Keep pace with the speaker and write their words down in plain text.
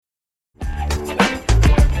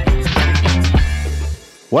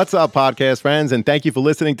What's up, podcast friends? And thank you for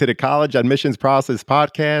listening to the College Admissions Process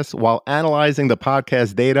podcast. While analyzing the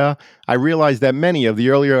podcast data, I realized that many of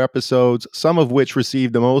the earlier episodes, some of which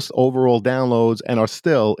received the most overall downloads and are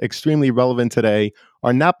still extremely relevant today,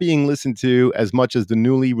 are not being listened to as much as the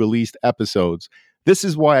newly released episodes. This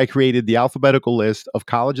is why I created the alphabetical list of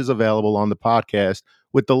colleges available on the podcast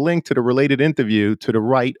with the link to the related interview to the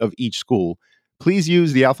right of each school. Please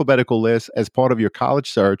use the alphabetical list as part of your college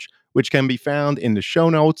search, which can be found in the show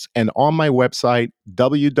notes and on my website,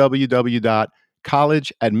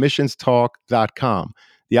 www.collegeadmissionstalk.com.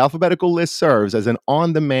 The alphabetical list serves as an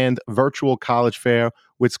on-demand virtual college fair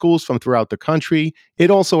with schools from throughout the country. It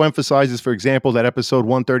also emphasizes, for example, that episode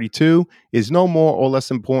 132 is no more or less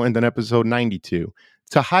important than episode 92.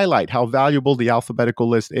 To highlight how valuable the alphabetical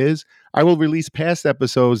list is, I will release past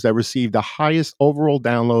episodes that receive the highest overall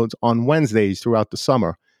downloads on Wednesdays throughout the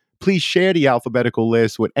summer. Please share the alphabetical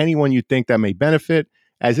list with anyone you think that may benefit,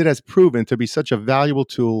 as it has proven to be such a valuable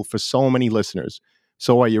tool for so many listeners.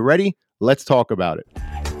 So are you ready? Let's talk about it.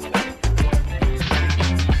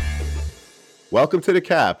 Welcome to the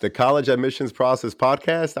CAP, the College Admissions Process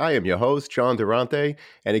podcast. I am your host, John Durante,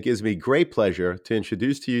 and it gives me great pleasure to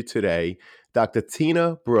introduce to you today Dr.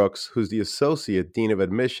 Tina Brooks, who's the Associate Dean of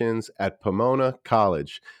Admissions at Pomona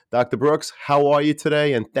College. Dr. Brooks, how are you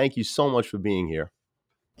today? And thank you so much for being here.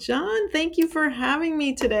 John, thank you for having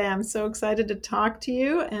me today. I'm so excited to talk to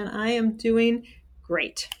you, and I am doing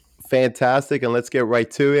great. Fantastic, and let's get right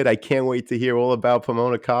to it. I can't wait to hear all about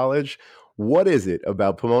Pomona College. What is it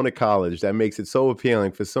about Pomona College that makes it so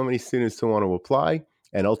appealing for so many students to want to apply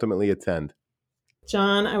and ultimately attend?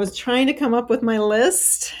 John, I was trying to come up with my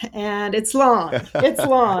list, and it's long. It's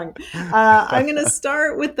long. I'm going to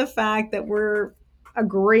start with the fact that we're a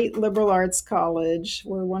great liberal arts college.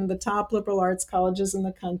 We're one of the top liberal arts colleges in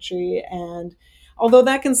the country. And although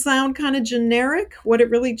that can sound kind of generic, what it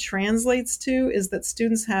really translates to is that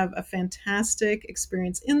students have a fantastic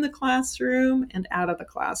experience in the classroom and out of the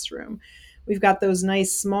classroom. We've got those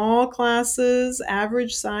nice small classes,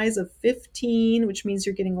 average size of 15, which means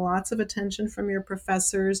you're getting lots of attention from your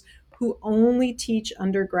professors who only teach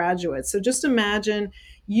undergraduates. So just imagine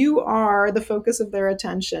you are the focus of their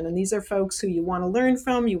attention. And these are folks who you want to learn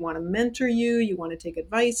from, you want to mentor you want to take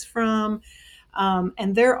advice from.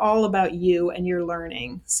 And they're all about you and your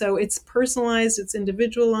learning. So it's personalized, it's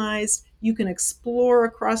individualized. You can explore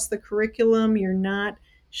across the curriculum. You're not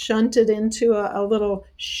shunted into a little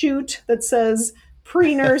chute that says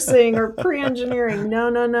pre-nursing or pre-engineering. No,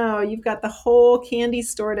 no, no. You've got the whole candy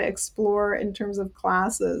store to explore in terms of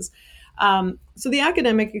classes. So the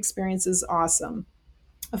academic experience is awesome.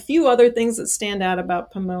 A few other things that stand out about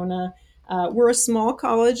Pomona. We're a small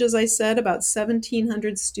college, as I said, about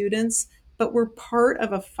 1,700 students, but we're part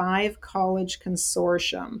of a 5-college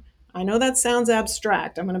consortium. I know that sounds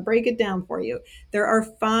abstract. I'm going to break it down for you. There are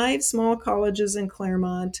 5 small colleges in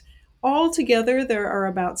Claremont. Altogether, there are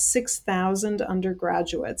about 6,000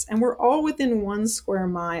 undergraduates, and we're all within 1 square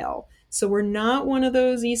mile. So we're not one of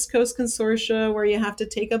those East Coast consortia where you have to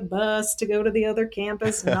take a bus to go to the other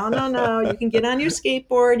campus. No, no, no. You can get on your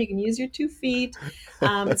skateboard. You can use your 2 feet.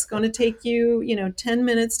 It's going to take you, 10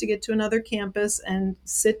 minutes to get to another campus and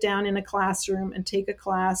sit down in a classroom and take a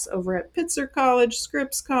class over at Pitzer College,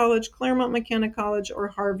 Scripps College, Claremont McKenna College, or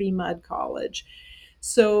Harvey Mudd College.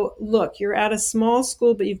 So look, you're at a small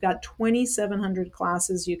school, but you've got 2,700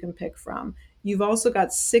 classes you can pick from. You've also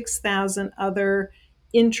got 6,000 other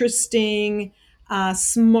interesting,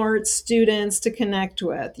 smart students to connect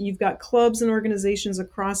with. You've got clubs and organizations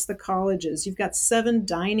across the colleges. You've got 7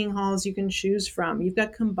 dining halls you can choose from. You've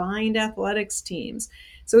got combined athletics teams.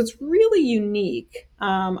 So it's really unique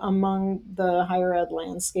among the higher ed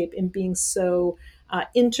landscape in being so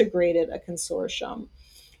integrated a consortium.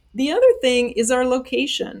 The other thing is our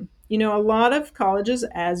location. A lot of colleges,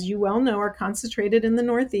 as you well know, are concentrated in the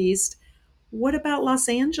Northeast. What about Los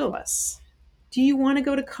Angeles? Do you want to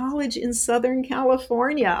go to college in Southern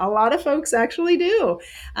California? A lot of folks actually do,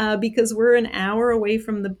 because we're an hour away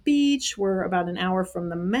from the beach. We're about an hour from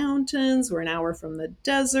the mountains. We're an hour from the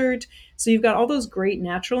desert. So you've got all those great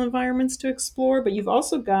natural environments to explore, but you've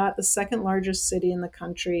also got the second largest city in the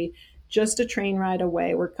country, just a train ride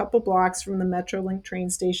away. We're a couple blocks from the Metrolink train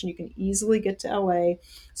station. You can easily get to LA.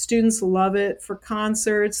 Students love it for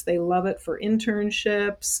concerts. They love it for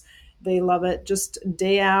internships. They love it just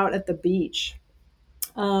day out at the beach.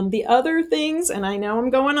 The other things, and I know I'm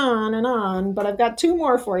going on and on, but I've got 2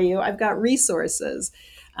 more for you. I've got resources.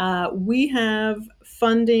 We have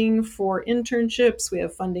funding for internships. We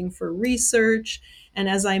have funding for research. And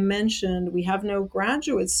as I mentioned, we have no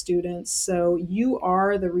graduate students, so you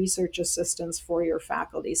are the research assistants for your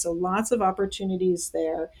faculty. So lots of opportunities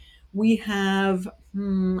there. We have,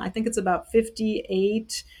 I think it's about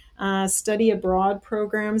 58 study abroad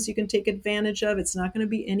programs you can take advantage of. It's not going to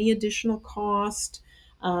be any additional cost.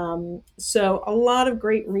 So, a lot of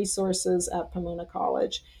great resources at Pomona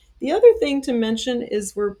College. The other thing to mention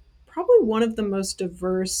is we're probably one of the most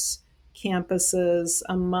diverse campuses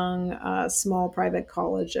among small private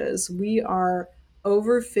colleges. We are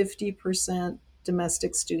over 50%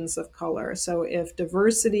 domestic students of color. So, if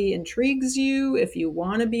diversity intrigues you, if you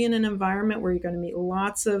want to be in an environment where you're going to meet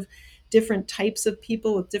lots of different types of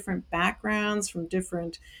people with different backgrounds from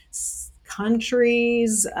different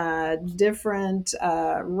countries, different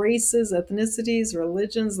races, ethnicities,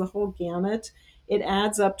 religions, the whole gamut, it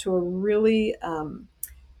adds up to a really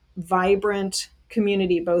vibrant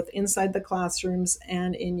community, both inside the classrooms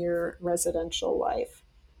and in your residential life.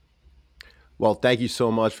 Well, thank you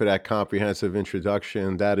so much for that comprehensive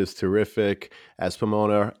introduction. That is terrific. As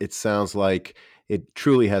Pomona, it sounds like it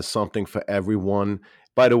truly has something for everyone.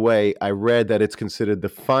 By the way, I read that it's considered the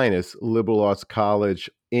finest liberal arts college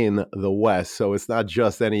in the West. So it's not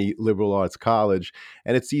just any liberal arts college.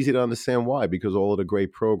 And it's easy to understand why, because all of the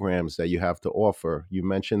great programs that you have to offer. You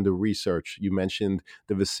mentioned the research, you mentioned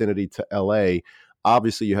the vicinity to LA.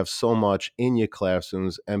 Obviously, you have so much in your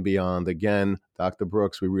classrooms and beyond. Again, Dr.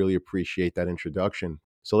 Brooks, we really appreciate that introduction.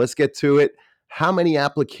 So let's get to it. How many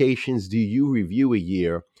applications do you review a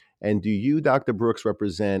year? And do you, Dr. Brooks,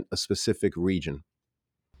 represent a specific region?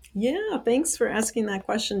 Yeah, thanks for asking that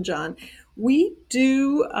question, John. We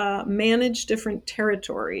do manage different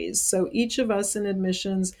territories. So each of us in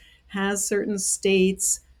admissions has certain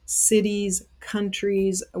states, cities,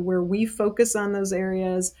 countries where we focus on those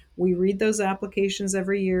areas. We read those applications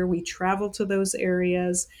every year. We travel to those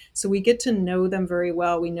areas. So we get to know them very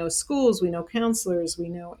well. We know schools, we know counselors, we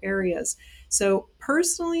know areas. So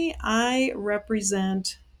personally, I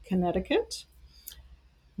represent Connecticut,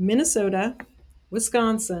 Minnesota,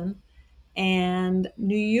 Wisconsin, and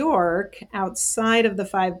New York outside of the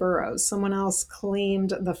five boroughs. Someone else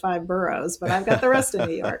claimed the five boroughs, but I've got the rest of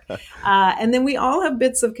New York. And then we all have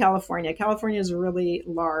bits of California. California is really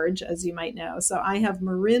large, as you might know. So I have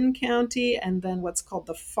Marin County and then what's called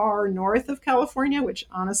the far north of California, which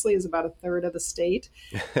honestly is about a third of the state,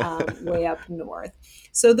 way up north.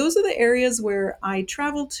 So those are the areas where I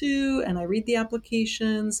travel to and I read the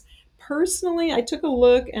applications. Personally, I took a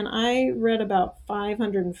look and I read about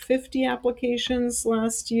 550 applications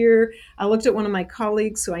last year. I looked at one of my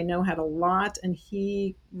colleagues who I know had a lot, and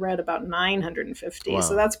he read about 950. So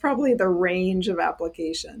Wow. that's probably the range of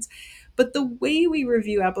applications. But the way we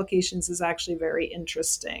review applications is actually very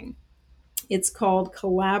interesting. It's called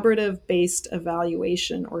Collaborative Based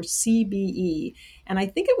Evaluation, or CBE. And I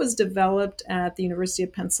think it was developed at the University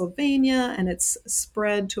of Pennsylvania, and it's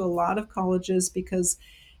spread to a lot of colleges because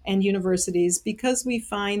and universities because we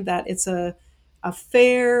find that it's a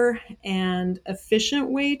fair and efficient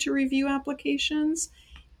way to review applications.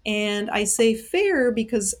 And I say fair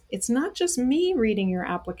because it's not just me reading your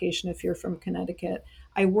application if you're from Connecticut.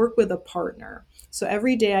 I work with a partner. So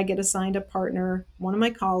every day I get assigned a partner, one of my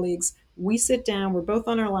colleagues. We sit down, we're both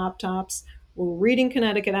on our laptops, we're reading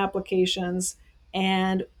Connecticut applications,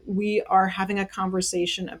 and we are having a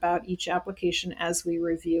conversation about each application as we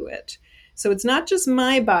review it. So it's not just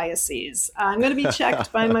my biases. I'm going to be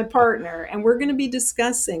checked by my partner, and we're going to be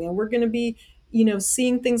discussing, and we're going to be,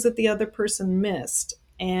 seeing things that the other person missed,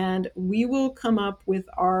 and we will come up with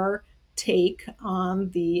our take on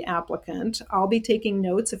the applicant. I'll be taking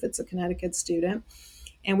notes if it's a Connecticut student.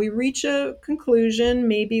 And we reach a conclusion.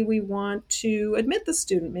 Maybe we want to admit the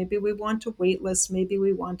student. Maybe we want to waitlist. Maybe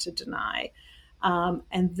we want to deny.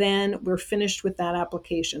 And then we're finished with that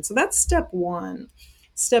application. So that's step one.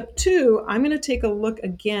 Step two, I'm going to take a look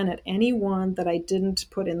again at any one that I didn't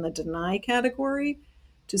put in the deny category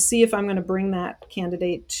to see if I'm going to bring that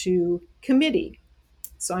candidate to committee.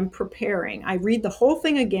 So I'm preparing. I read the whole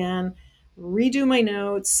thing again, redo my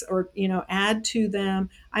notes or, add to them.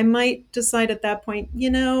 I might decide at that point,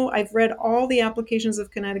 I've read all the applications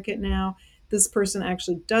of Connecticut now. This person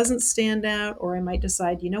actually doesn't stand out. Or I might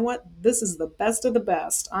decide, you know what? This is the best of the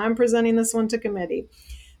best. I'm presenting this one to committee.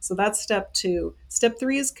 So that's step two. Step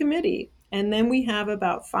three is committee. And then we have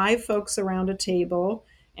about five folks around a table,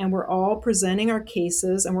 and we're all presenting our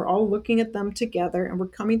cases and we're all looking at them together and we're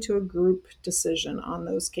coming to a group decision on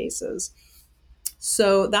those cases.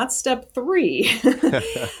 So that's step three.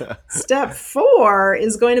 Step four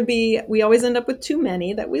is going to be we always end up with too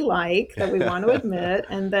many that we like, that we want to admit.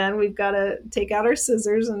 And then we've got to take out our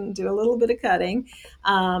scissors and do a little bit of cutting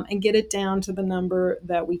and get it down to the number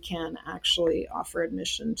that we can actually offer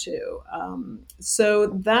admission to. So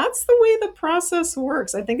that's the way the process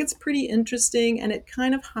works. I think it's pretty interesting and it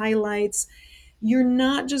kind of highlights you're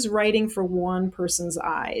not just writing for one person's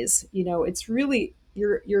eyes. It's really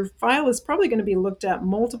your file is probably going to be looked at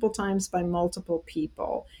multiple times by multiple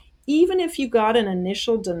people. Even if you got an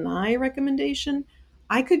initial deny recommendation,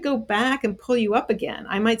 I could go back and pull you up again.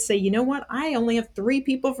 I might say, you know what? I only have 3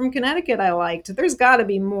 people from Connecticut I liked. There's got to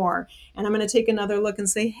be more. And I'm going to take another look and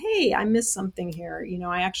say, hey, I missed something here.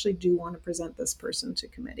 I actually do want to present this person to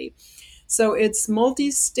committee. So it's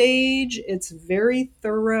multi stage, it's very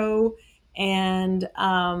thorough, and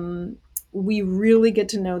we really get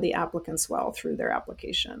to know the applicants well through their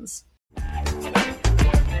applications.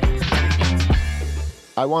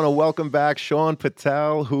 I want to welcome back Sean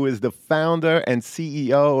Patel, who is the founder and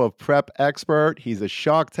CEO of Prep Expert. He's a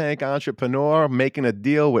Shark Tank entrepreneur making a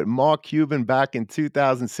deal with Mark Cuban back in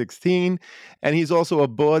 2016. And he's also a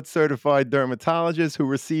board certified dermatologist who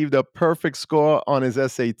received a perfect score on his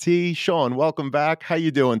SAT. Sean, welcome back. How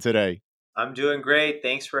you doing today? I'm doing great.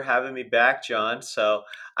 Thanks for having me back, John. So,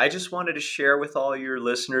 I just wanted to share with all your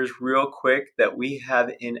listeners real quick that we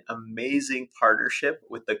have an amazing partnership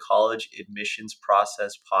with the College Admissions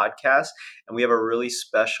Process podcast, and we have a really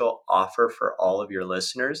special offer for all of your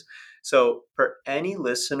listeners. So, for any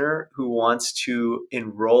listener who wants to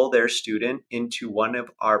enroll their student into one of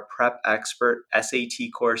our Prep Expert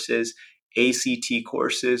SAT courses, ACT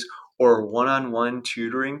courses, or one-on-one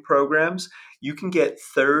tutoring programs, you can get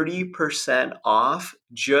 30% off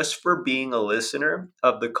just for being a listener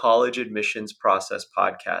of the College Admissions Process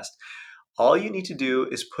podcast. All you need to do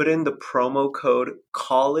is put in the promo code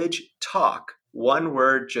College Talk, one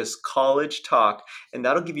word, just College Talk, and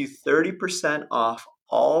that'll give you 30% off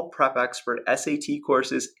all Prep Expert SAT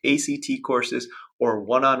courses, ACT courses, or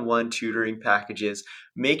one-on-one tutoring packages.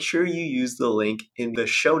 Make sure you use the link in the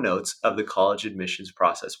show notes of the College Admissions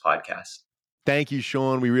Process podcast. Thank you,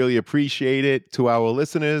 Sean. We really appreciate it. To our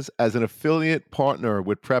listeners, as an affiliate partner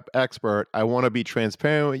with Prep Expert, I want to be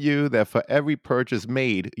transparent with you that for every purchase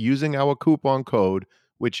made using our coupon code,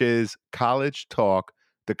 which is College Talk,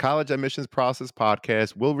 the College Admissions Process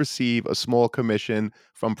podcast will receive a small commission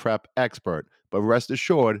from Prep Expert. But rest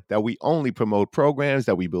assured that we only promote programs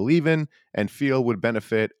that we believe in and feel would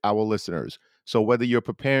benefit our listeners. So whether you're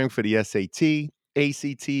preparing for the SAT,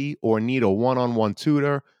 ACT, or need a one-on-one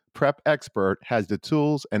tutor, Prep Expert has the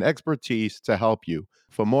tools and expertise to help you.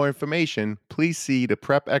 For more information, please see the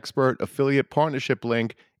Prep Expert affiliate partnership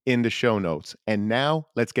link in the show notes. And now,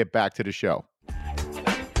 let's get back to the show.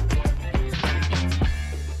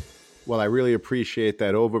 Well, I really appreciate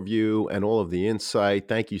that overview and all of the insight.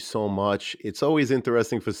 Thank you so much. It's always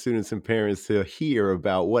interesting for students and parents to hear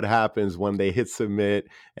about what happens when they hit submit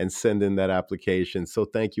and send in that application. So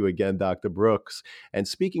thank you again, Dr. Brooks. And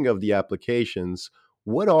speaking of the applications,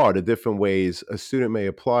 what are the different ways a student may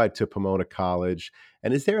apply to Pomona College?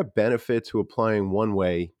 And is there a benefit to applying one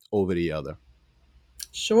way over the other?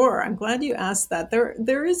 Sure, I'm glad you asked that.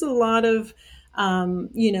 There is a lot of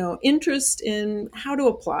interest in how to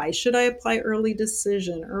apply. Should I apply early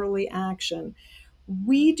decision, early action?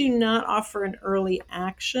 We do not offer an early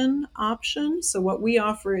action option. So what we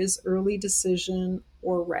offer is early decision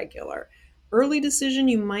or regular. Early decision,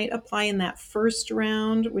 you might apply in that first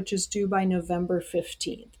round, which is due by November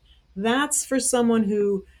 15th. That's for someone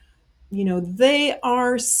who they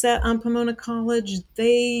are set on Pomona College.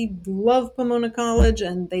 They love Pomona College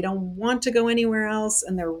and they don't want to go anywhere else.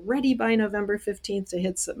 And they're ready by November 15th to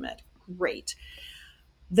hit submit. Great.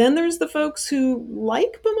 Then there's the folks who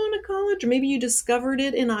like Pomona College. Maybe you discovered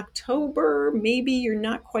it in October. Maybe you're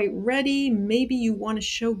not quite ready. Maybe you want to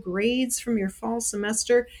show grades from your fall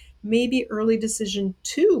semester. Maybe early decision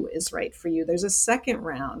 2 is right for you. There's a second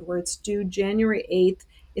round where it's due January 8th.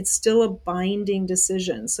 It's still a binding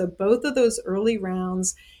decision. So both of those early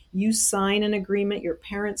rounds, you sign an agreement, your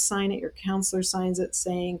parents sign it, your counselor signs it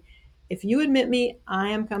saying, if you admit me, I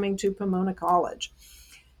am coming to Pomona College.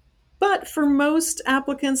 But for most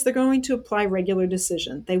applicants, they're going to apply regular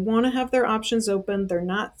decision. They want to have their options open.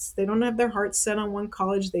 They don't have their hearts set on one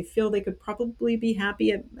college. They feel they could probably be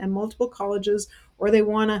happy at multiple colleges, or they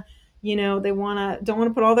want to, don't want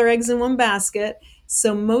to put all their eggs in one basket.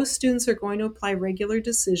 So most students are going to apply regular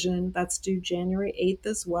decision. That's due January 8th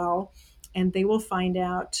as well. And they will find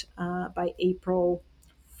out by April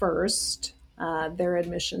 1st their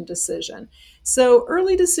admission decision. So,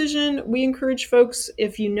 early decision, we encourage folks,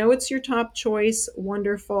 if you know it's your top choice,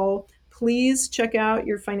 wonderful. Please check out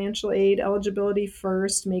your financial aid eligibility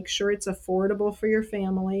first. Make sure it's affordable for your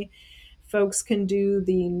family. Folks can do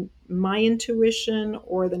the My Intuition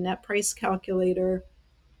or the net price calculator.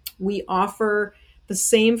 We offer the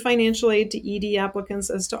same financial aid to ED applicants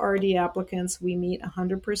as to RD applicants. We meet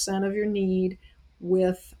 100% of your need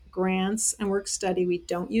with grants and work study. We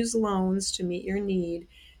don't use loans to meet your need.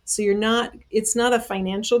 So it's not a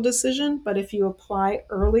financial decision, but if you apply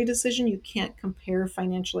early decision, you can't compare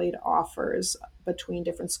financial aid offers between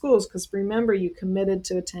different schools because remember, you committed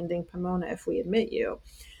to attending Pomona if we admit you.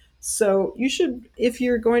 So you should, if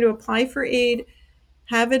you're going to apply for aid,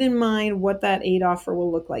 have it in mind what that aid offer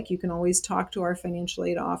will look like. You can always talk to our financial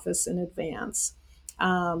aid office in advance.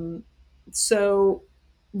 Um, so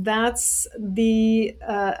that's the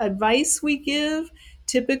advice we give.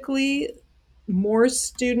 Typically, more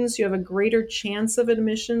students, you have a greater chance of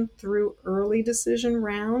admission through early decision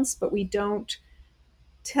rounds, but we don't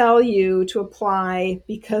tell you to apply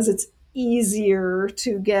because it's easier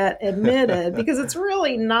to get admitted because it's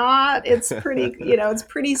really not. It's pretty, it's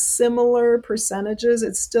pretty similar percentages.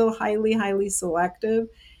 It's still highly selective.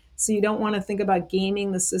 So you don't want to think about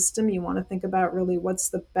gaming the system. You want to think about really what's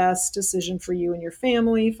the best decision for you and your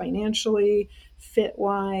family financially, fit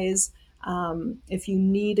wise. If you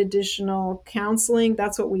need additional counseling,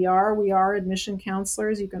 that's what we are. We are admission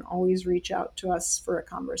counselors. You can always reach out to us for a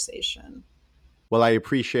conversation. Well, I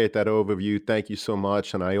appreciate that overview. Thank you so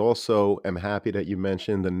much. And I also am happy that you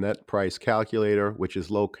mentioned the net price calculator, which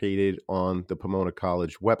is located on the Pomona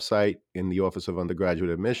College website in the Office of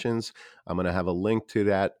Undergraduate Admissions. I'm going to have a link to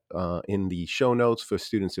that in the show notes for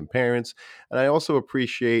students and parents. And I also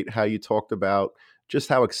appreciate how you talked about just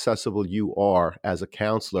how accessible you are as a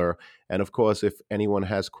counselor. And of course, if anyone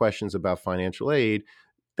has questions about financial aid,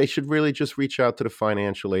 they should really just reach out to the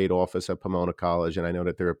financial aid office at Pomona College. And I know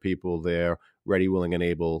that there are people there ready, willing, and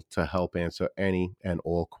able to help answer any and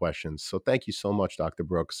all questions. So thank you so much, Dr.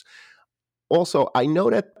 Brooks. Also, I know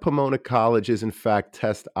that Pomona College is in fact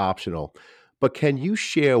test optional, but can you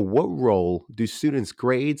share what role do students'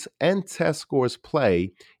 grades and test scores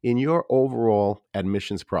play in your overall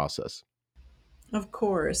admissions process? Of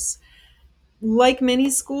course. Like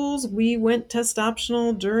many schools, we went test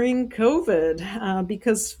optional during COVID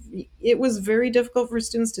because it was very difficult for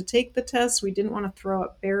students to take the test. We didn't want to throw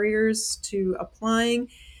up barriers to applying.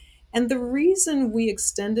 And the reason we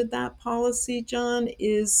extended that policy, John,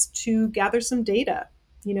 is to gather some data.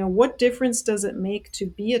 What difference does it make to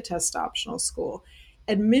be a test optional school?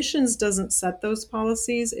 Admissions doesn't set those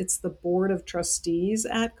policies, it's the board of trustees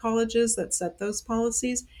at colleges that set those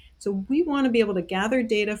policies. So we want to be able to gather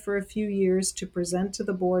data for a few years to present to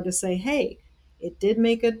the board to say, hey, it did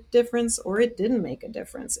make a difference or it didn't make a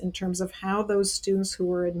difference in terms of how those students who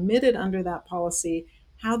were admitted under that policy,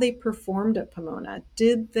 how they performed at Pomona.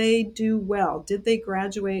 Did they do well? Did they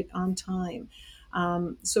graduate on time?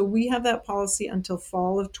 So we have that policy until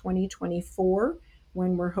fall of 2024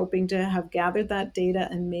 when we're hoping to have gathered that data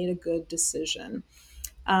and made a good decision.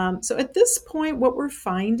 So at this point, what we're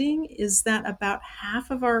finding is that about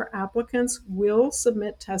half of our applicants will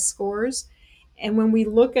submit test scores. And when we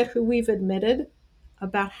look at who we've admitted,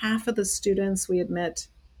 about half of the students we admit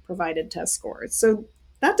provided test scores. So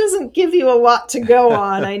that doesn't give you a lot to go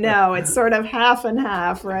on. I know it's sort of half and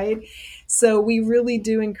half, right? So we really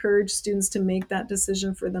do encourage students to make that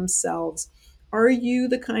decision for themselves. Are you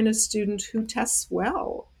the kind of student who tests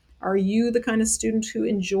well? Are you the kind of student who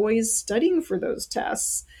enjoys studying for those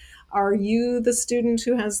tests? Are you the student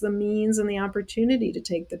who has the means and the opportunity to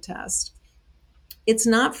take the test? It's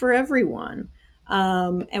not for everyone.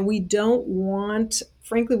 And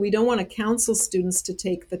frankly, we don't want to counsel students to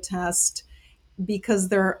take the test because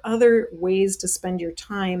there are other ways to spend your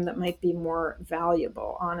time that might be more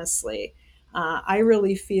valuable, honestly. I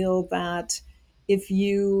really feel that if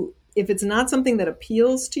it's not something that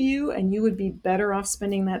appeals to you and you would be better off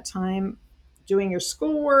spending that time doing your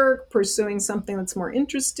schoolwork, pursuing something that's more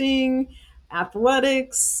interesting,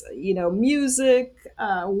 athletics, music,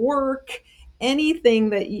 work,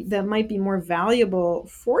 anything that might be more valuable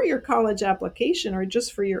for your college application or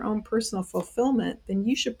just for your own personal fulfillment, then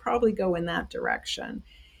you should probably go in that direction.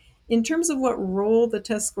 In terms of what role the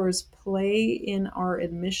test scores play in our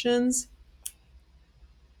admissions,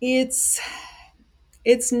 it's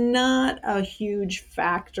it's not a huge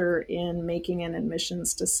factor in making an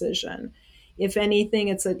admissions decision. If anything,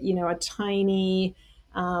 it's a tiny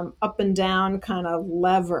up and down kind of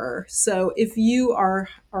lever. So if you are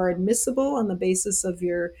admissible on the basis of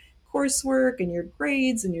your coursework and your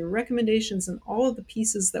grades and your recommendations and all of the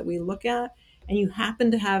pieces that we look at, and you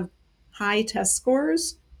happen to have high test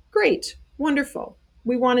scores, great, wonderful.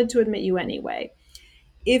 We wanted to admit you anyway.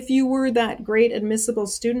 If you were that great admissible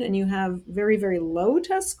student and you have very, very low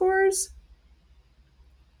test scores,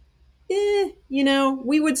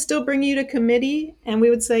 we would still bring you to committee and we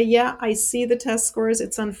would say, yeah, I see the test scores.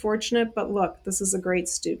 It's unfortunate, but look, this is a great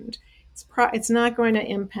student. It's not going to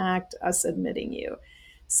impact us admitting you.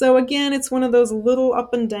 So again, it's one of those little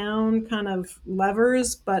up and down kind of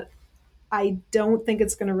levers, but I don't think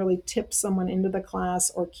it's going to really tip someone into the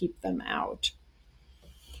class or keep them out.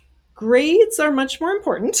 Grades are much more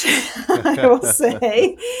important, I will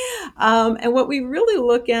say. And what we really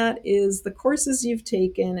look at is the courses you've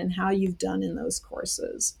taken and how you've done in those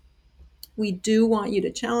courses. We do want you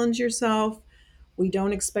to challenge yourself. We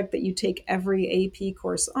don't expect that you take every AP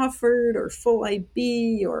course offered or full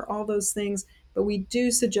IB or all those things, but we do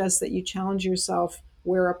suggest that you challenge yourself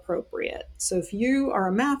where appropriate. So if you are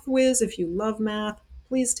a math whiz, if you love math,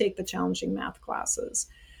 please take the challenging math classes.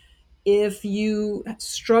 If you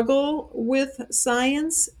struggle with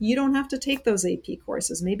science, you don't have to take those AP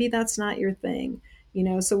courses. Maybe that's not your thing,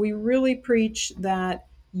 So we really preach that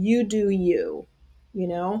you do you,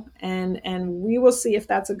 and we will see if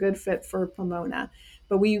that's a good fit for Pomona.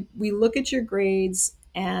 But we look at your grades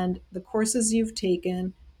and the courses you've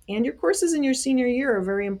taken, and your courses in your senior year are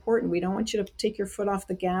very important. We don't want you to take your foot off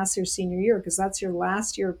the gas your senior year because that's your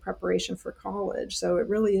last year of preparation for college. So it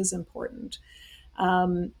really is important.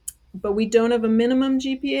 But we don't have a minimum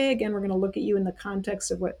GPA. Again, we're going to look at you in the context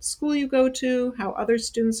of what school you go to, how other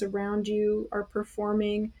students around you are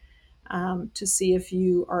performing, to see if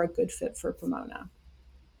you are a good fit for Pomona.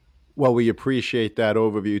 Well, we appreciate that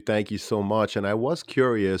overview. Thank you so much. And I was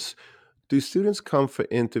curious, do students come for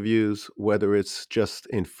interviews, whether it's just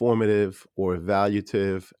informative or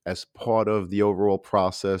evaluative, as part of the overall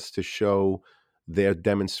process to show their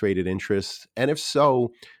demonstrated interest? And if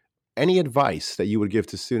so, any advice that you would give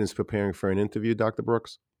to students preparing for an interview, Dr.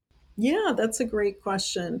 Brooks? Yeah, that's a great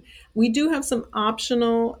question. We do have some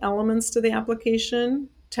optional elements to the application,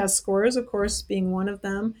 test scores, of course, being one of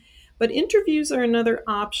them. But interviews are another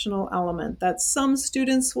optional element that some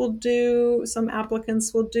students will do, some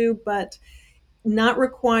applicants will do, but not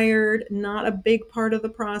required, not a big part of the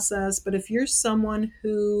process. But if you're someone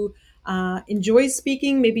who enjoys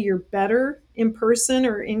speaking, maybe you're better in person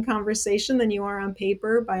or in conversation than you are on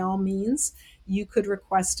paper, by all means, you could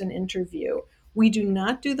request an interview. We do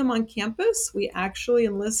not do them on campus. We actually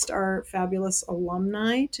enlist our fabulous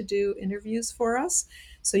alumni to do interviews for us.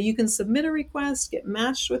 So you can submit a request, get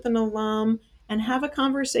matched with an alum, and have a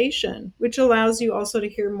conversation, which allows you also to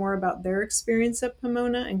hear more about their experience at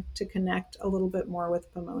Pomona and to connect a little bit more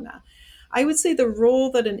with Pomona. I would say the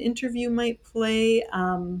role that an interview might play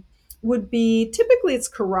would be typically it's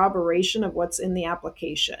corroboration of what's in the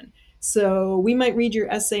application. So we might read your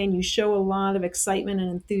essay and you show a lot of excitement and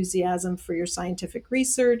enthusiasm for your scientific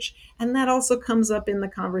research. And that also comes up in the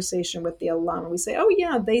conversation with the alum. We say, oh,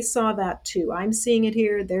 yeah, they saw that too. I'm seeing it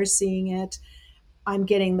here. They're seeing it. I'm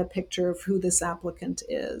getting the picture of who this applicant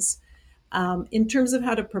is. In terms of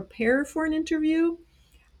how to prepare for an interview,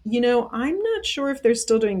 I'm not sure if they're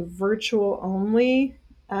still doing virtual only.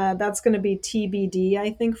 That's going to be TBD,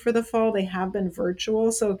 I think, for the fall. They have been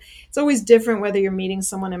virtual. So it's always different whether you're meeting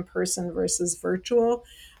someone in person versus virtual.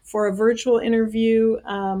 For a virtual interview,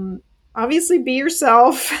 obviously be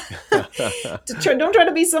yourself. Don't try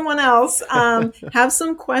to be someone else. Have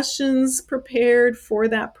some questions prepared for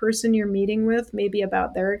that person you're meeting with, maybe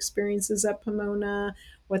about their experiences at Pomona,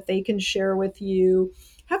 what they can share with you.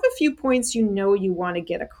 Have a few points you want to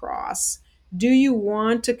get across. Do you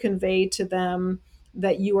want to convey to them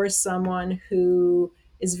that you are someone who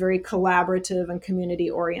is very collaborative and community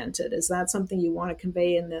oriented? Is that something you want to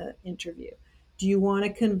convey in the interview? Do you want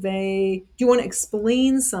to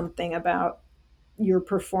explain something about your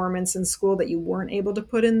performance in school that you weren't able to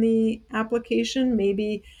put in the application?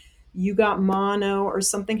 Maybe you got mono or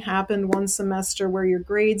something happened one semester where your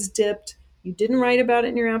grades dipped. You didn't write about it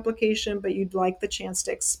in your application, but you'd like the chance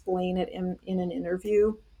to explain it in an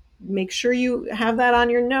interview. Make sure you have that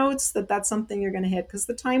on your notes, that's something you're going to hit, because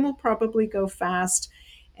the time will probably go fast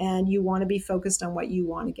and you want to be focused on what you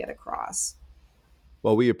want to get across.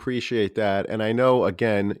 Well, we appreciate that. And I know,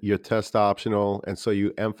 again, you're test optional, and so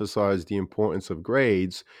you emphasize the importance of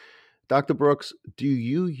grades. Dr. Brooks, do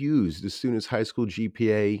you use the student's high school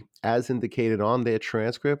GPA as indicated on their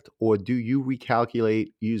transcript, or do you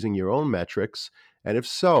recalculate using your own metrics? And if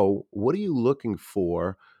so, what are you looking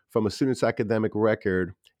for from a student's academic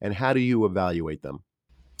record, and how do you evaluate them?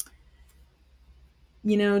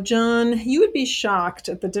 John, you would be shocked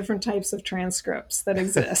at the different types of transcripts that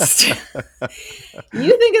exist. You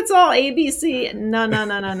think it's all ABC? No, no,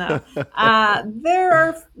 no, no, no.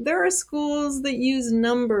 There are schools that use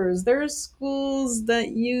numbers. There are schools that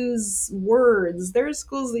use words. There are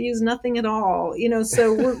schools that use nothing at all.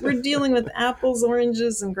 So we're dealing with apples,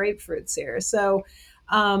 oranges, and grapefruits here. So,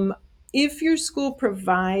 um, if your school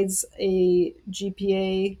provides a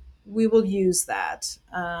GPA, we will use that.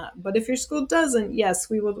 But if your school doesn't, yes,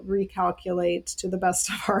 we will recalculate to the best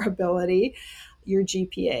of our ability your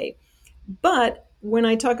GPA. But when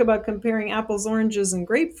I talk about comparing apples, oranges, and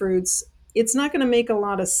grapefruits, it's not going to make a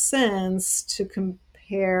lot of sense to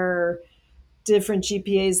compare different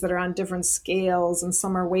GPAs that are on different scales, and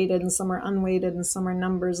some are weighted and some are unweighted and some are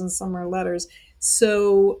numbers and some are letters.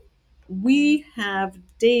 So we have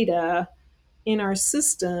data in our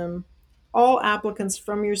system, all applicants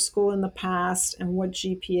from your school in the past and what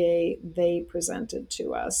GPA they presented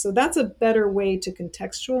to us. So that's a better way to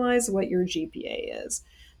contextualize what your GPA is.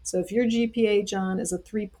 So if your GPA, John, is a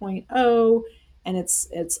 3.0 and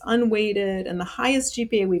it's unweighted, and the highest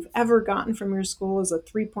GPA we've ever gotten from your school is a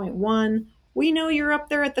 3.1, we know you're up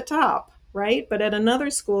there at the top, right? But at another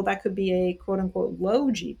school, that could be a quote unquote low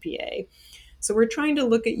GPA. So we're trying to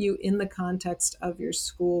look at you in the context of your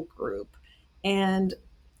school group. And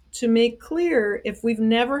to make clear, if we've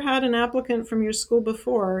never had an applicant from your school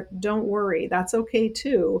before, don't worry, that's okay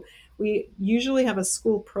too. We usually have a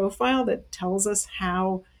school profile that tells us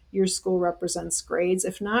how your school represents grades.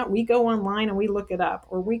 If not, we go online and we look it up,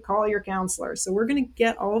 or we call your counselor. So we're going to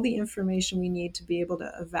get all the information we need to be able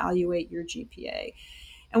to evaluate your GPA.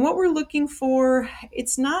 And what we're looking for,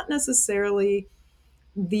 it's not necessarily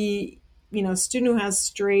the student who has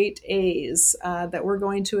straight A's that we're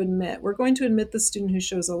going to admit. We're going to admit the student who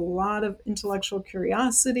shows a lot of intellectual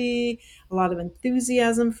curiosity, a lot of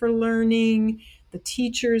enthusiasm for learning. The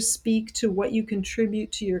teachers speak to what you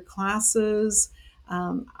contribute to your classes.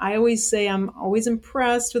 I always say I'm always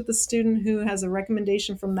impressed with the student who has a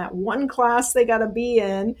recommendation from that one class they got a B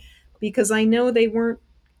in, because I know they weren't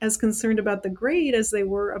as concerned about the grade as they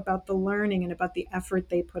were about the learning and about the effort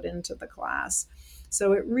they put into the class.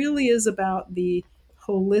 So it really is about the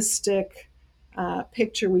holistic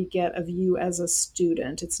picture we get of you as a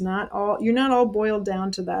student. You're not all boiled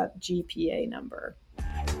down to that GPA number.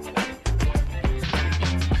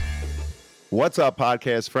 What's up,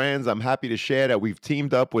 podcast friends? I'm happy to share that we've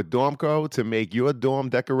teamed up with Dormco to make your dorm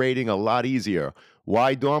decorating a lot easier.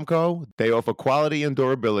 Why Dormco? They offer quality and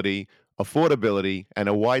durability, affordability, and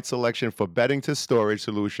a wide selection for bedding to storage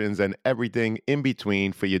solutions and everything in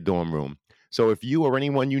between for your dorm room. So if you or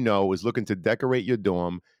anyone you know is looking to decorate your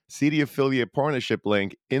dorm, see the affiliate partnership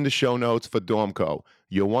link in the show notes for Dormco,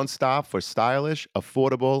 your one-stop for stylish,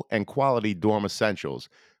 affordable, and quality dorm essentials.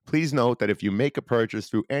 Please note that if you make a purchase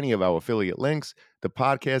through any of our affiliate links, the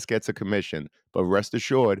podcast gets a commission, but rest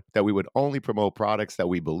assured that we would only promote products that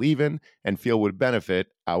we believe in and feel would benefit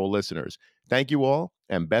our listeners. Thank you all,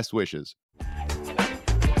 and best wishes.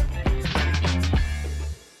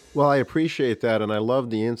 Well, I appreciate that, and I love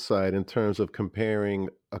the insight in terms of comparing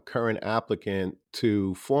a current applicant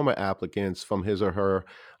to former applicants from his or her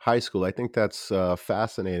high school. I think that's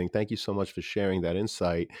fascinating. Thank you so much for sharing that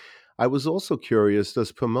insight. I was also curious,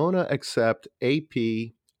 does Pomona accept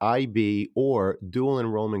AP, IB, or dual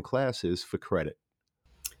enrollment classes for credit?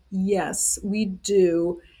 Yes, we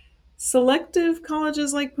do. Selective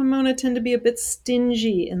colleges like Pomona tend to be a bit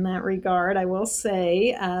stingy in that regard, I will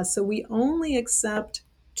say. So we only accept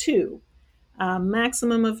two, a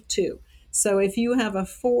maximum of two. So if you have a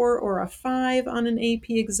 4 or a 5 on an AP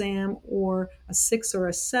exam, or a 6 or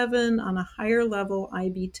a 7 on a higher level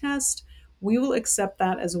IB test, we will accept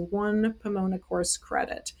that as one Pomona course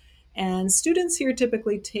credit. And students here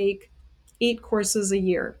typically take 8 courses a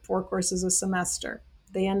year, 4 courses a semester.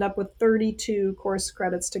 They end up with 32 course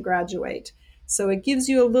credits to graduate. So it gives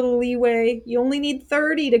you a little leeway. You only need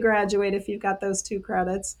 30 to graduate if you've got those 2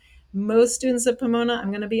 credits. Most students at Pomona,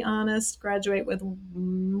 I'm going to be honest, graduate with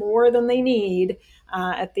more than they need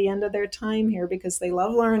at the end of their time here, because they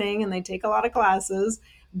love learning and they take a lot of classes.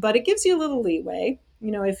 But it gives you a little leeway.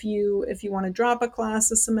 If you want to drop a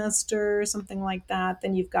class a semester, something like that,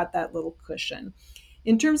 then you've got that little cushion.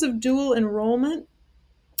 In terms of dual enrollment,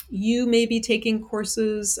 you may be taking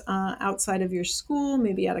courses outside of your school,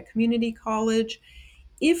 maybe at a community college.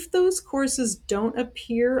 If those courses don't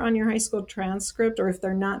appear on your high school transcript, or if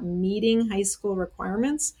they're not meeting high school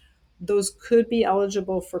requirements, those could be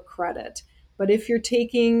eligible for credit. But if you're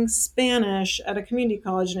taking Spanish at a community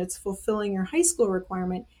college and it's fulfilling your high school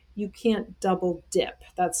requirement, you can't double dip.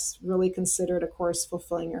 That's really considered a course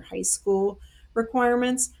fulfilling your high school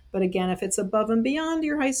requirements. But again, if it's above and beyond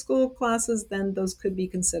your high school classes, then those could be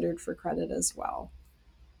considered for credit as well.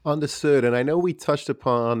 Understood. And I know we touched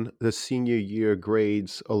upon the senior year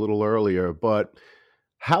grades a little earlier, but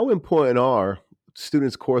how important are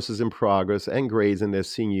students' courses in progress and grades in their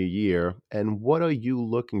senior year? And what are you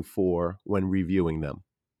looking for when reviewing them?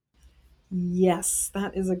 Yes,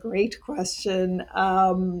 that is a great question.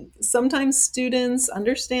 Sometimes students,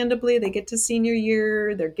 understandably, they get to senior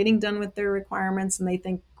year, they're getting done with their requirements, and they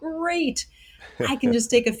think, great, I can just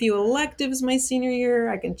take a few electives my senior year.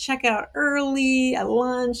 I can check out early at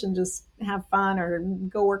lunch and just have fun or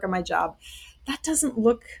go work on my job. That doesn't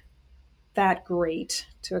look that great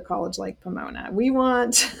to a college like Pomona. We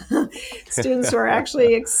want students who are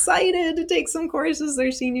actually excited to take some courses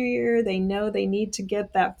their senior year. They know they need to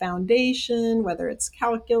get that foundation, whether it's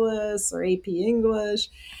calculus or AP English.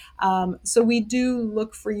 So we do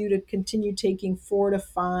look for you to continue taking 4 to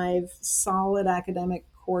 5 solid academic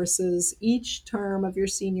courses each term of your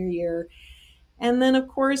senior year. And then, of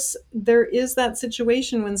course, there is that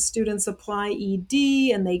situation when students apply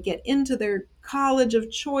ED and they get into their college of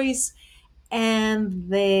choice and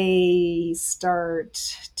they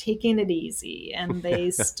start taking it easy and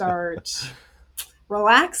they start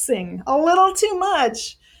relaxing a little too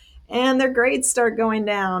much and their grades start going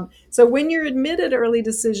down. So when you're admitted early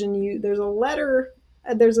decision, there's a letter,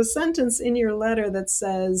 there's a sentence in your letter that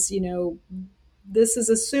says, this is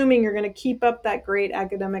assuming you're going to keep up that great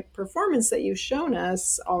academic performance that you've shown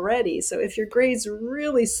us already. So if your grades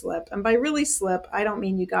really slip, and by really slip, I don't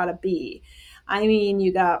mean you got a B. I mean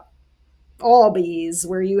you got all B's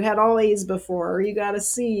where you had all A's before, or you got a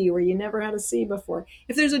C where you never had a C before.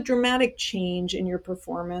 If there's a dramatic change in your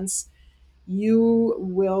performance, you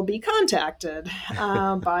will be contacted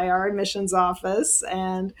by our admissions office,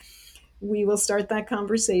 and we will start that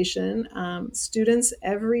conversation. Students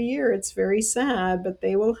every year, it's very sad, but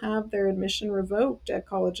they will have their admission revoked at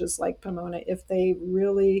colleges like Pomona if they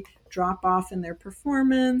really drop off in their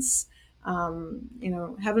performance.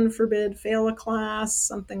 Heaven forbid, fail a class,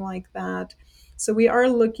 something like that. So we are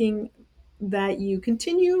looking that you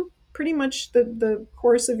continue pretty much the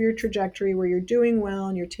course of your trajectory where you're doing well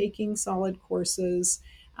and you're taking solid courses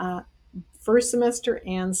first semester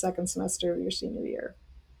and second semester of your senior year.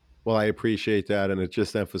 Well, I appreciate that. And it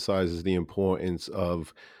just emphasizes the importance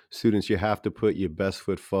of students. You have to put your best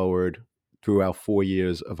foot forward throughout 4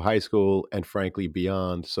 years of high school and frankly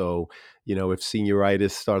beyond. So, if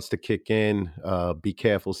senioritis starts to kick in, be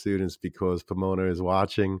careful, students, because Pomona is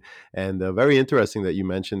watching. And very interesting that you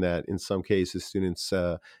mentioned that in some cases, students'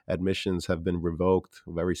 admissions have been revoked.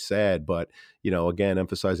 Very sad. But, again,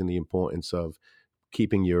 emphasizing the importance of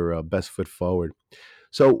keeping your best foot forward.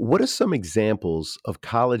 So, what are some examples of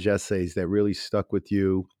college essays that really stuck with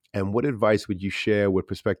you? And what advice would you share with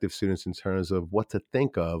prospective students in terms of what to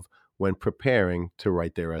think of when preparing to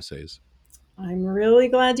write their essays? I'm really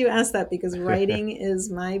glad you asked that because writing is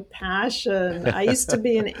my passion. I used to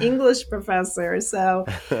be an English professor, so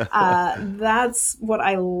that's what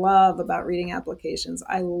I love about reading applications.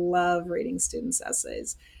 I love reading students'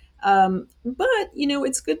 essays. But,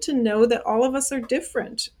 it's good to know that all of us are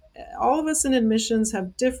different. All of us in admissions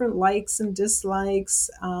have different likes and dislikes.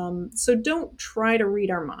 So don't try to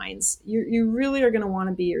read our minds. You really are going to want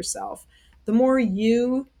to be yourself. The more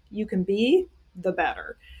you can be, the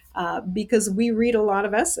better because we read a lot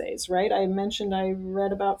of essays, right? I mentioned I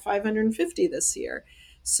read about 550 this year.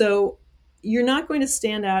 So you're not going to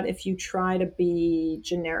stand out if you try to be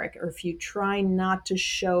generic or if you try not to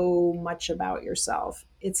show much about yourself.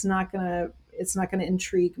 It's not going to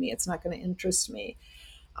intrigue me. It's not going to interest me.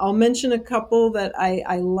 I'll mention a couple that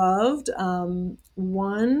I loved.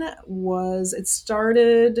 One was it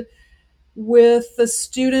started with the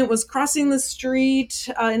student was crossing the street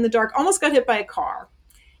in the dark, almost got hit by a car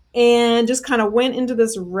and just kind of went into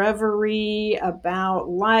this reverie about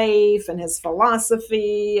life and his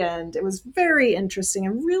philosophy. And it was very interesting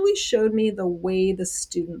and really showed me the way the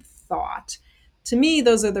student thought. To me,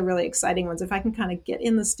 those are the really exciting ones. If I can kind of get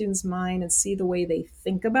in the student's mind and see the way they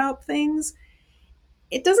think about things,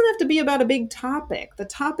 it doesn't have to be about a big topic. The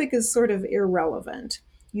topic is sort of irrelevant.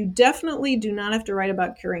 You definitely do not have to write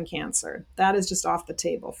about curing cancer. That is just off the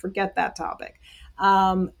table. Forget that topic.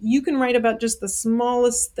 You can write about just the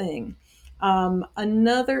smallest thing.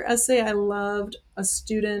 Another essay I loved, a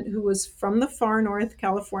student who was from the far north,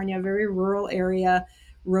 California, a very rural area,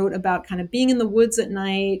 wrote about kind of being in the woods at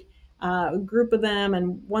night, a group of them,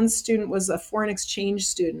 and one student was a foreign exchange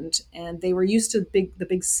student, and they were used to the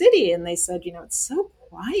big city, and they said, it's so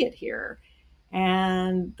quiet here.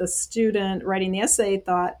 And the student writing the essay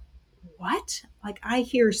thought, what? Like, I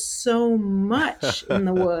hear so much in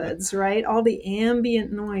the woods, right? All the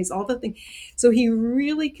ambient noise, all the things. So he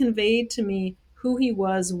really conveyed to me who he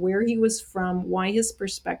was, where he was from, why his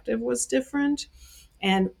perspective was different.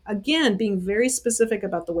 And again, being very specific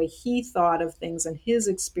about the way he thought of things and his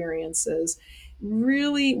experiences.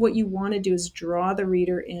 Really, what you want to do is draw the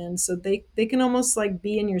reader in so they can almost like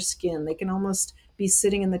be in your skin. They can almost be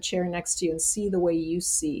sitting in the chair next to you and see the way you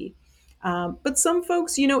see. But some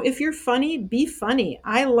folks, if you're funny, be funny.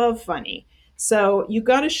 I love funny. So you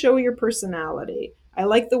got to show your personality. I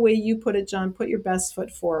like the way you put it, John. Put your best foot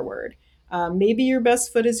forward. Maybe your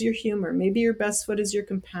best foot is your humor. Maybe your best foot is your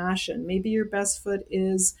compassion. Maybe your best foot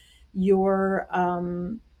is your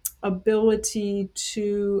ability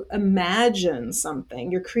to imagine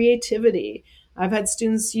something, your creativity. I've had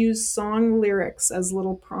students use song lyrics as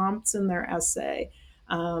little prompts in their essay.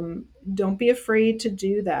 Don't be afraid to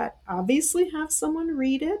do that. Obviously, have someone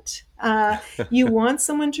read it. You want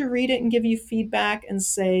someone to read it and give you feedback and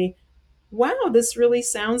say, wow, this really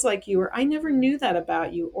sounds like you, or I never knew that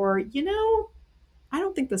about you, or, I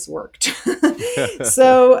don't think this worked.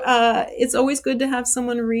 So it's always good to have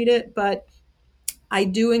someone read it, but I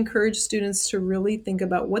do encourage students to really think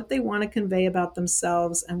about what they want to convey about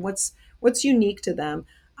themselves and what's unique to them.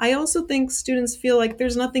 I also think students feel like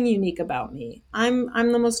there's nothing unique about me. I'm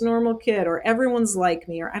the most normal kid, or everyone's like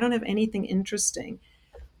me, or I don't have anything interesting.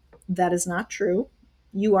 That is not true.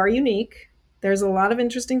 You are unique. There's a lot of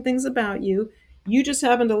interesting things about you. You just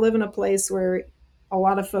happen to live in a place where a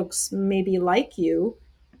lot of folks maybe like you.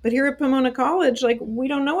 But here at Pomona College, like, we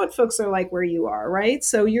don't know what folks are like where you are, right?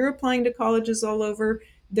 So you're applying to colleges all over.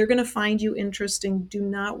 They're going to find you interesting. Do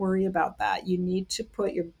not worry about that. You need to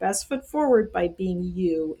put your best foot forward by being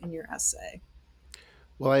you in your essay.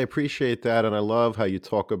 Well, I appreciate that. And I love how you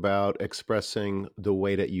talk about expressing the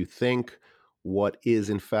way that you think, what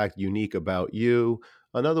is in fact unique about you.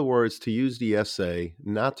 In other words, to use the essay,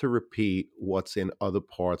 not to repeat what's in other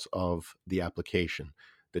parts of the application.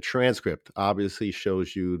 The transcript obviously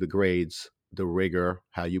shows you the grades, the rigor,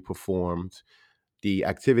 how you performed. The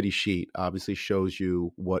activity sheet obviously shows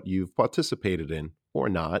you what you've participated in or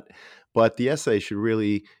not, but the essay should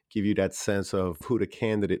really give you that sense of who the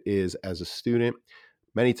candidate is as a student.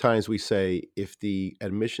 Many times we say if the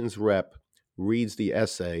admissions rep reads the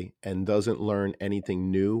essay and doesn't learn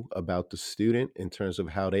anything new about the student in terms of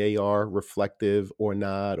how they are reflective or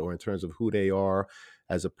not, or in terms of who they are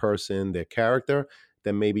as a person, their character,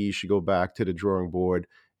 then maybe you should go back to the drawing board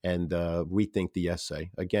and rethink the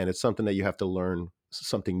essay. Again, it's something that you have to learn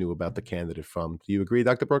something new about the candidate from. Do you agree,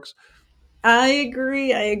 Dr. Brooks? I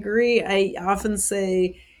agree. I agree. I often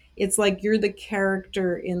say it's like you're the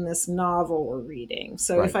character in this novel we're reading.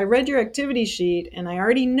 So if Right, I read your activity sheet and I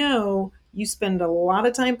already know you spend a lot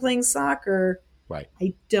of time playing soccer, right.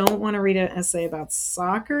 I don't want to read an essay about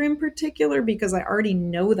soccer in particular because I already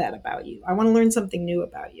know that about you. I want to learn something new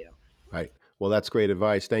about you. Right. Well, that's great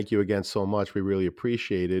advice. Thank you again so much. We really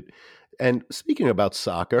appreciate it. And speaking about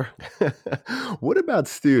soccer, what about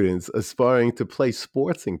students aspiring to play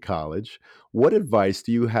sports in college? What advice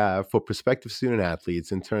do you have for prospective student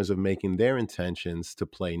athletes in terms of making their intentions to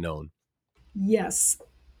play known? Yes.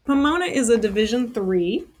 Pomona is a Division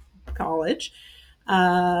III college.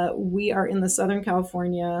 We are in the Southern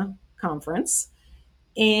California Conference.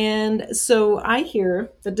 And so I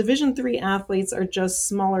hear the Division III athletes are just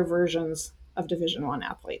smaller versions of Division I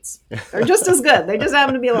athletes. They're just as good. They just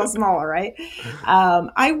happen to be a little smaller, right?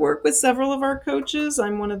 I work with several of our coaches.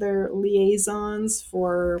 I'm one of their liaisons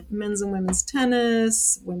for men's and women's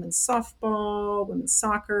tennis, women's softball, women's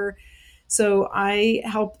soccer. So I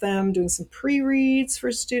help them doing some pre-reads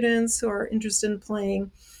for students who are interested in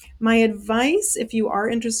playing. My advice, if you are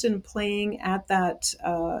interested in playing at that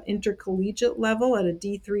intercollegiate level at a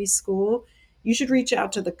D3 school, you should reach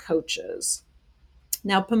out to the coaches.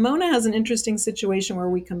 Now, Pomona has an interesting situation where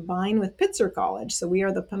we combine with Pitzer College. So we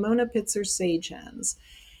are the Pomona Pitzer Sage Hens.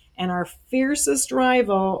 And our fiercest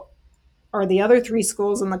rival are the other three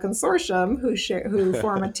schools in the consortium who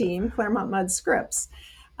form a team, Claremont Mudd Scripps.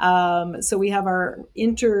 So we have our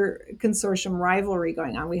inter-consortium rivalry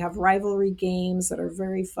going on. We have rivalry games that are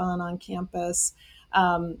very fun on campus.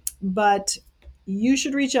 But you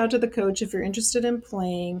should reach out to the coach if you're interested in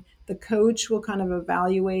playing. The coach will kind of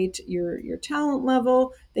evaluate your talent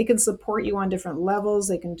level. They can support you on different levels.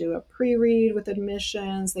 They can do a pre-read with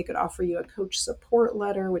admissions. They could offer you a coach support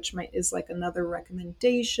letter, which is like another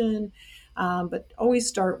recommendation. But always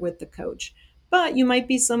start with the coach. But you might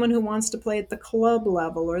be someone who wants to play at the club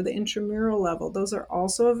level or the intramural level. Those are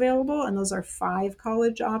also available, and those are 5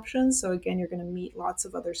 college options. So again, you're going to meet lots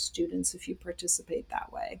of other students if you participate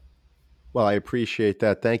that way. Well, I appreciate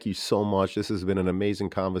that. Thank you so much. This has been an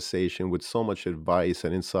amazing conversation with so much advice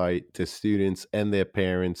and insight to students and their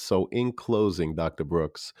parents. So, in closing, Dr.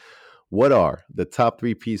 Brooks, what are the top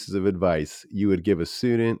three pieces of advice you would give a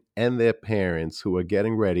student and their parents who are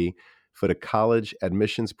getting ready for the college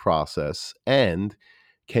admissions process? And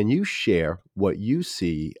can you share what you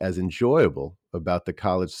see as enjoyable about the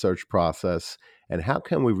college search process? And how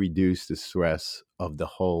can we reduce the stress of the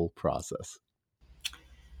whole process?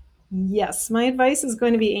 Yes, my advice is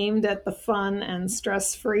going to be aimed at the fun and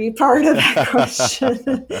stress free part of that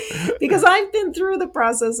question because I've been through the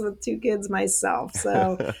process with two kids myself.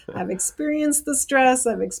 So I've experienced the stress,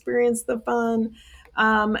 I've experienced the fun.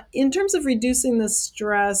 In terms of reducing the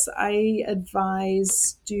stress, I advise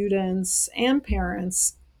students and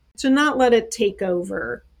parents to not let it take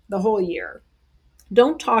over the whole year.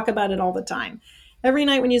 Don't talk about it all the time. Every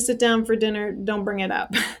night when you sit down for dinner, don't bring it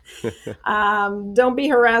up. Don't be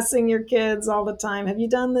harassing your kids all the time. Have you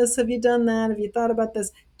done this? Have you done that? Have you thought about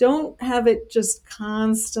this? Don't have it just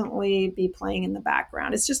constantly be playing in the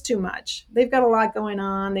background. It's just too much. They've got a lot going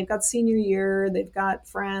on. They've got senior year, they've got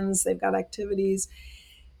friends, they've got activities.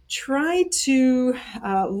 Try to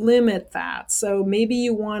limit that. So maybe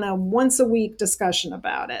you want a once a week discussion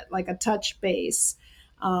about it, like a touch base,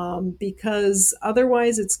 because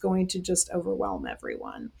otherwise it's going to just overwhelm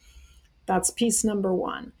everyone. That's piece number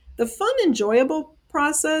one. The fun, enjoyable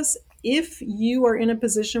process, if you are in a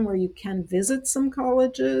position where you can visit some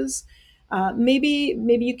colleges, maybe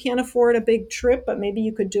you can't afford a big trip, but maybe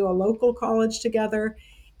you could do a local college together.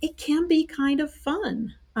 It can be kind of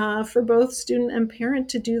fun for both student and parent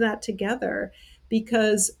to do that together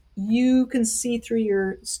because you can see through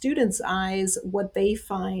your students' eyes what they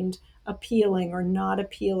find appealing or not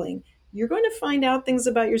appealing. You're going to find out things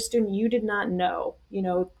about your student you did not know.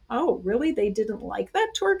 Oh, really? They didn't like that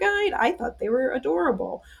tour guide? I thought they were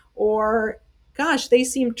adorable. Or, gosh, they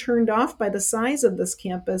seemed turned off by the size of this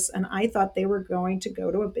campus, and I thought they were going to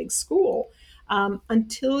go to a big school.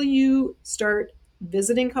 Until you start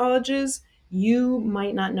visiting colleges, you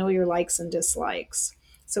might not know your likes and dislikes.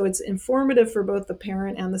 So it's informative for both the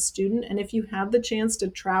parent and the student. And if you have the chance to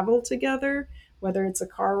travel together, whether it's a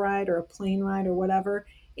car ride or a plane ride or whatever,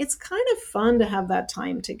 it's kind of fun to have that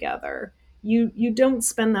time together. You don't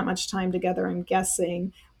spend that much time together, I'm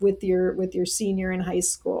guessing, with your senior in high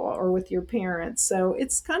school or with your parents. So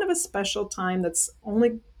it's kind of a special time that's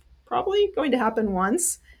only probably going to happen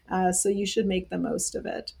once. So you should make the most of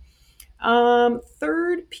it.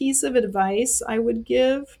 Third piece of advice I would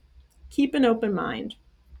give: keep an open mind.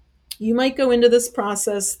 You might go into this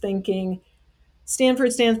process thinking,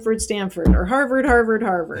 Stanford, Stanford, Stanford, or Harvard, Harvard,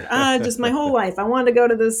 Harvard. Just my whole life, I want to go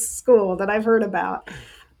to this school that I've heard about.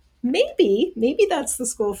 Maybe that's the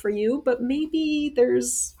school for you, but maybe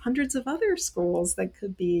there's hundreds of other schools that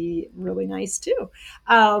could be really nice too.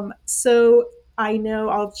 So I know,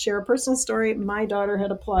 I'll share a personal story. My daughter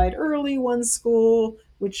had applied early one school,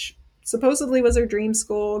 which supposedly was her dream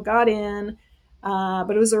school, got in,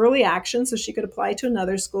 but it was early action, so she could apply to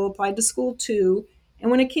another school, applied to school two. And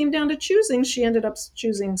when it came down to choosing, she ended up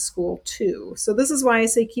choosing school two. So this is why I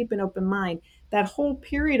say keep an open mind. That whole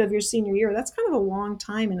period of your senior year, that's kind of a long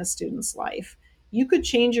time in a student's life. You could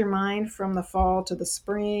change your mind from the fall to the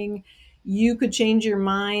spring. You could change your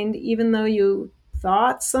mind even though you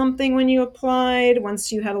thought something when you applied.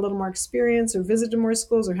 Once you had a little more experience or visited more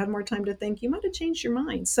schools or had more time to think, you might have changed your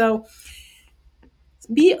mind. So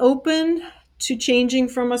be open to changing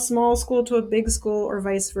from a small school to a big school or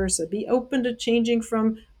vice versa. Be open to changing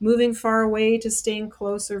from moving far away to staying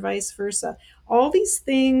close or vice versa. All these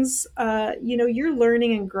things, you're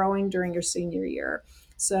learning and growing during your senior year.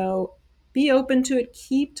 So be open to it.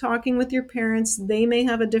 Keep talking with your parents. They may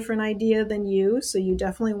have a different idea than you, so you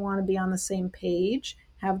definitely want to be on the same page.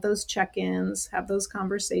 Have those check ins, have those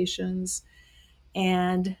conversations,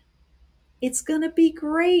 and it's going to be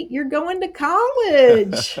great. You're going to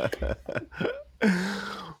college.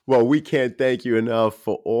 Well, we can't thank you enough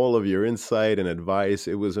for all of your insight and advice.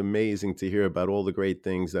 It was amazing to hear about all the great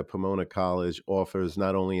things that Pomona College offers,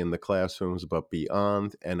 not only in the classrooms, but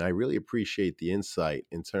beyond. And I really appreciate the insight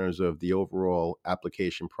in terms of the overall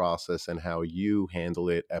application process and how you handle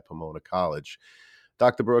it at Pomona College.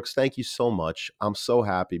 Dr. Brooks, thank you so much. I'm so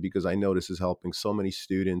happy because I know this is helping so many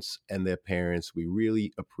students and their parents. We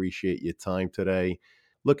really appreciate your time today.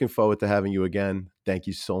 Looking forward to having you again. Thank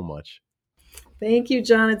you so much. Thank you,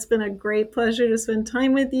 John. It's been a great pleasure to spend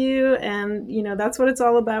time with you. And, that's what it's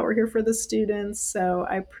all about. We're here for the students. So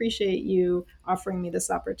I appreciate you offering me this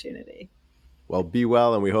opportunity. Well, be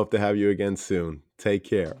well, and we hope to have you again soon. Take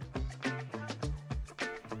care.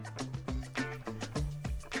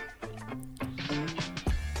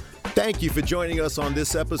 Thank Thank you for joining us on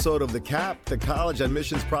this episode of the CAP, the College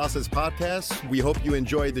Admissions Process Podcast. We hope you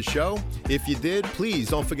enjoyed the show. If you did, please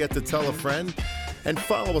don't forget to tell a friend and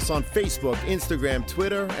follow us on Facebook, Instagram,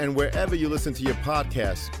 Twitter, and wherever you listen to your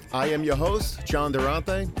podcasts. I am your host, John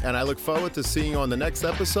Durante, and I look forward to seeing you on the next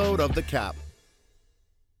episode of the CAP.